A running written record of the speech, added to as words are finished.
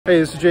Hey,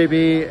 this is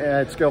JB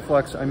at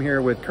ScaleFlux. I'm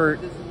here with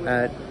Kurt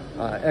at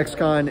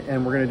XConn,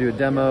 and we're going to do a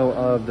demo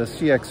of the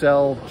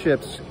CXL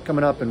chips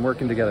coming up and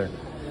working together.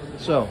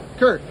 So,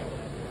 Kurt.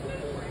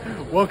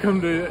 Welcome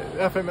to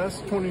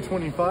FMS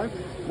 2025.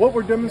 What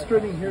we're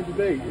demonstrating here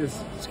today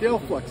is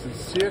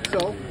ScaleFlux's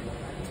CXL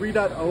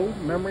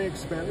 3.0 memory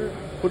expander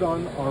put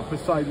on our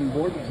Poseidon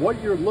board.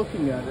 What you're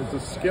looking at is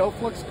a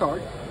ScaleFlux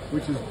card,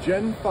 which is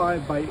Gen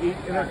 5 by 8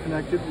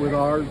 interconnected with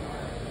our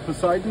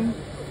Poseidon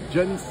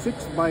Gen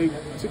 6 by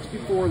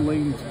 64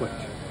 lane switch.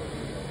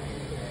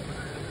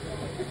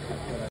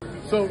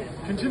 So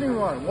continuing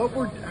on, what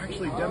we're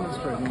actually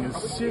demonstrating is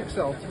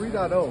CXL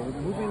 3.0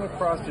 moving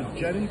across a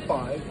Gen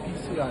 5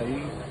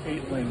 PCIe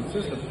 8-lane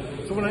system.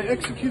 So when I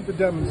execute the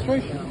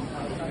demonstration,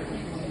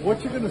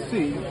 what you're going to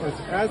see is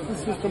as the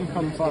system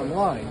comes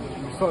online,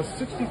 you saw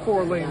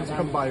 64 lanes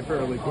come by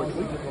fairly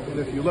quickly. And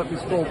if you let me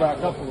scroll back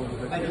up a little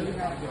bit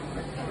here,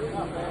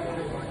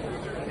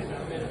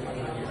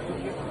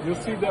 you'll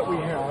see that we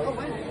have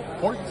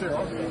port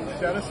 0,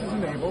 status is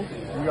enabled.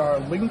 We are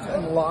linked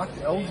and locked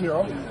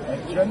L0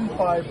 at Gen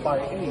 5 by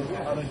 8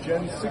 on a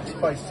Gen 6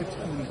 by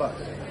 16 bus.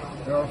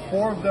 There are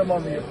 4 of them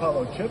on the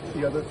Apollo chip.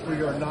 The other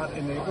 3 are not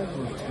enabled.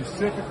 We're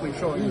specifically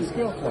showing the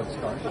ScaleFlux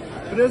card.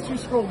 But as you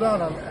scroll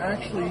down, I'm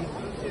actually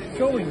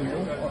showing you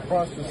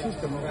across the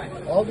system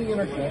all the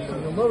interconnects,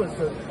 and you'll notice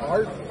that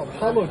our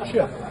Apollo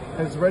chip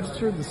has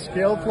registered the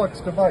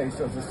ScaleFlux device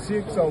as a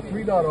CXL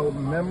 3.0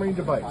 memory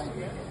device.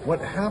 What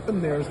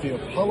happened there is the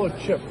Apollo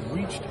chip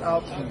reached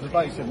out to the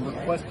device and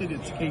requested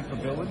its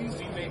capabilities,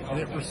 and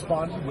it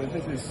responded with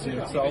it as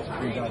CXL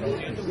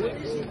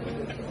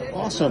 3.0.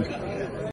 Awesome.